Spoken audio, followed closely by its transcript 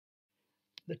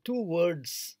The two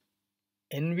words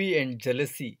envy and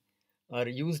jealousy are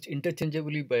used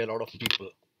interchangeably by a lot of people.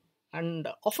 And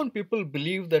often people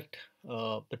believe that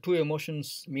the two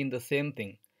emotions mean the same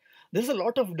thing. There's a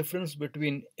lot of difference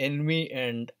between envy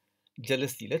and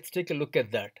jealousy. Let's take a look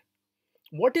at that.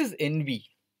 What is envy?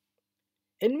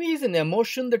 Envy is an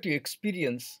emotion that you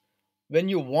experience when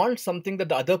you want something that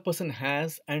the other person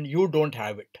has and you don't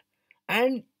have it.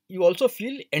 And you also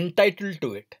feel entitled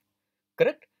to it.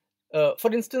 Correct?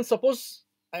 For instance, suppose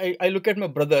I look at my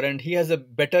brother and he has a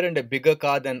better and a bigger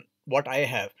car than what I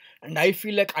have, and I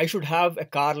feel like I should have a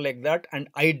car like that and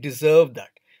I deserve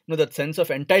that. That sense of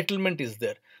entitlement is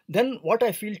there. Then what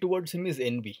I feel towards him is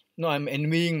envy. No, I'm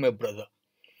envying my brother.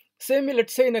 Same way,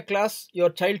 let's say in a class, your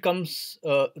child comes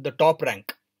the top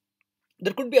rank.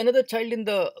 There could be another child in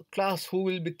the class who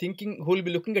will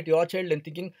be looking at your child and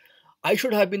thinking, I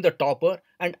should have been the topper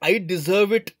and I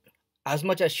deserve it as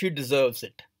much as she deserves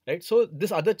it. Right? So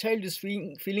this other child is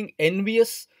feeling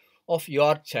envious of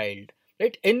your child.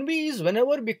 Right? Envy is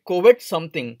whenever we covet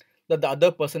something that the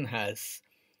other person has.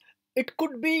 It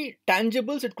could be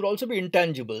tangibles, it could also be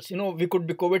intangibles. We could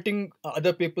be coveting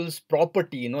other people's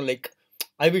property, like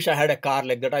I wish I had a car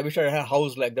like that, I wish I had a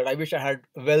house like that, I wish I had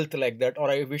wealth like that, or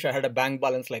I wish I had a bank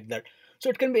balance like that. So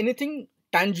it can be anything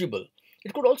tangible.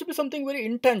 It could also be something very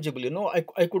intangible. I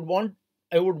would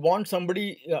want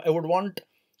somebody, I would want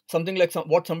something like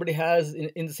what somebody has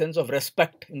in the sense of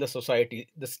respect in the society,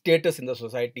 the status in the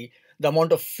society, the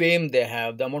amount of fame they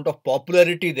have, the amount of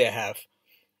popularity they have,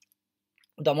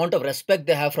 the amount of respect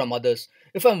they have from others.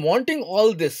 If I'm wanting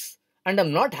all this and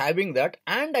I'm not having that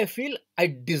and I feel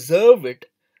I deserve it,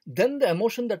 then the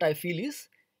emotion that I feel is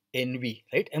envy,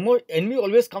 right? Envy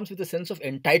always comes with a sense of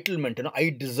entitlement.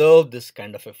 I deserve this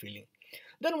kind of a feeling.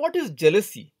 Then what is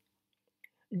jealousy?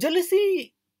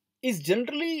 Jealousy is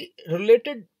generally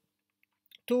related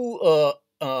to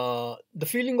the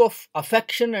feeling of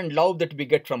affection and love that we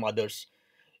get from others.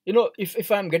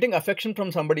 If I'm getting affection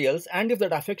from somebody else and if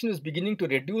that affection is beginning to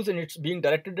reduce and it's being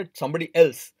directed at somebody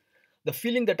else, the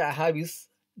feeling that I have is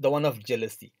the one of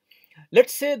jealousy.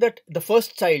 Let's say that the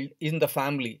first child in the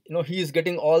family, he is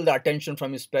getting all the attention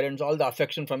from his parents, all the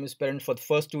affection from his parents for the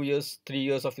first 2 years, 3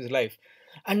 years of his life.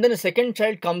 And then a second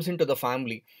child comes into the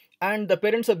family and the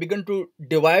parents have begun to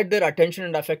divide their attention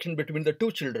and affection between the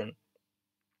two children.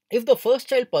 If the first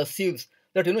child perceives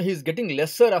that he's getting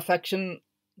lesser affection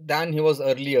than he was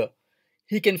earlier,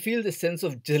 he can feel the sense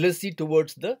of jealousy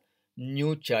towards the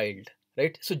new child,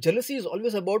 right? So jealousy is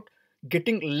always about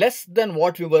getting less than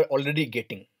what we were already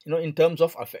getting, in terms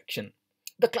of affection.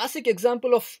 The classic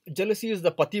example of jealousy is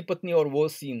the pati patni or wo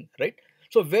scene, right?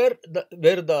 So where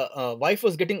the wife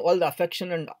was getting all the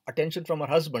affection and attention from her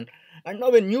husband, and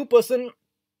now a new person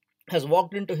has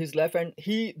walked into his life and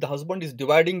the husband is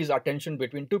dividing his attention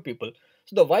between two people.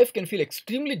 So the wife can feel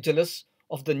extremely jealous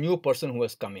of the new person who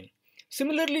has come in.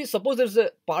 Similarly, suppose there's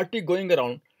a party going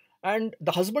around and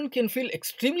the husband can feel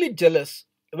extremely jealous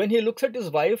when he looks at his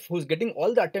wife who's getting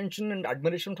all the attention and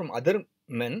admiration from other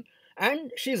men,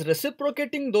 and she's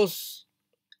reciprocating those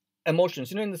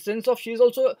emotions, in the sense of she's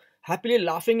also happily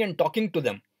laughing and talking to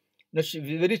them. She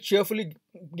very cheerfully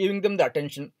giving them the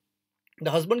attention.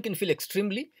 The husband can feel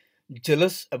extremely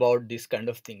jealous about these kind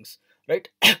of things, right?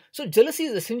 So jealousy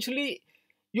is essentially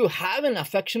you have an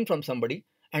affection from somebody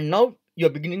and now you're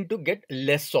beginning to get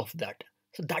less of that.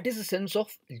 So that is a sense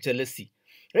of jealousy,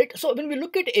 right? So when we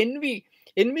look at envy,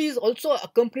 envy is also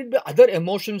accompanied by other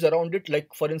emotions around it,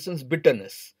 like for instance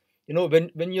bitterness.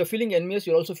 When you're feeling envious,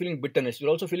 you're also feeling bitterness, you're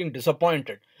also feeling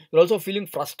disappointed, you're also feeling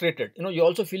frustrated, you're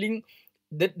also feeling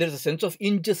that there's a sense of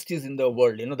injustice in the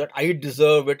world, that I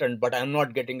deserve it and but I'm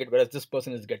not getting it, whereas this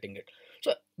person is getting it.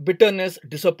 So bitterness,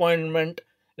 disappointment,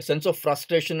 a sense of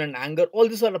frustration and anger, all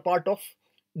these are a part of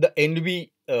the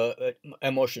envy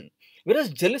emotion. Whereas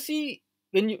jealousy,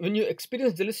 when you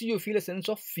experience jealousy, you feel a sense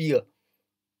of fear,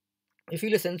 you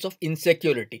feel a sense of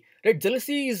insecurity, right?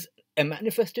 Jealousy is a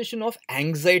manifestation of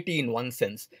anxiety in one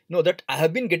sense, that I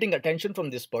have been getting attention from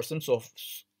this person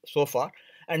so far,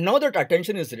 and now that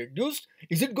attention is reduced,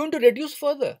 is it going to reduce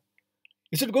further?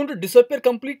 Is it going to disappear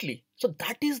completely? So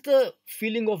that is the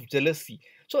feeling of jealousy.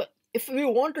 So if we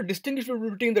want to distinguish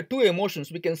between the two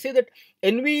emotions, we can say that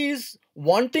envy is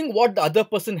wanting what the other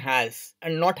person has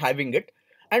and not having it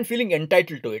and feeling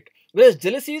entitled to it, whereas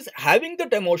jealousy is having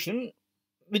that emotion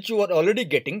which you are already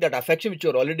getting, that affection which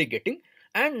you are already getting,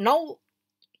 and now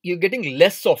you're getting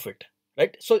less of it,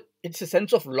 right? So it's a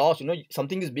sense of loss,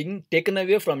 something is being taken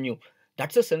away from you.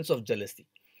 That's a sense of jealousy.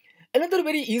 Another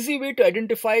very easy way to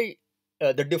identify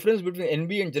the difference between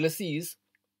envy and jealousy is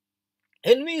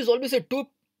envy is always a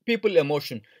people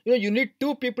emotion. You need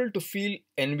two people to feel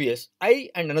envious. I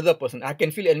and another person. I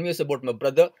can feel envious about my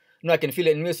brother. I can feel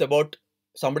envious about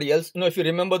somebody else. If you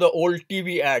remember the old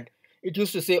TV ad, it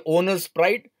used to say owner's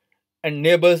pride and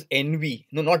neighbor's envy.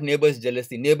 No, not neighbor's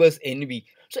jealousy, neighbor's envy.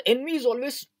 So envy is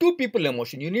always two people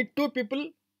emotion. You need two people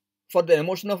for the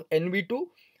emotion of envy to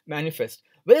manifest.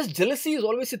 Whereas jealousy is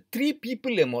always a three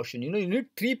people emotion. You need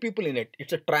three people in it.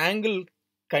 It's a triangle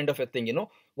kind of a thing.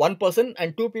 One person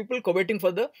and two people coveting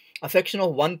for the affection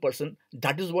of one person.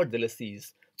 That is what jealousy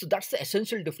is. So that's the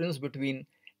essential difference between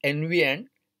envy and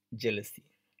jealousy.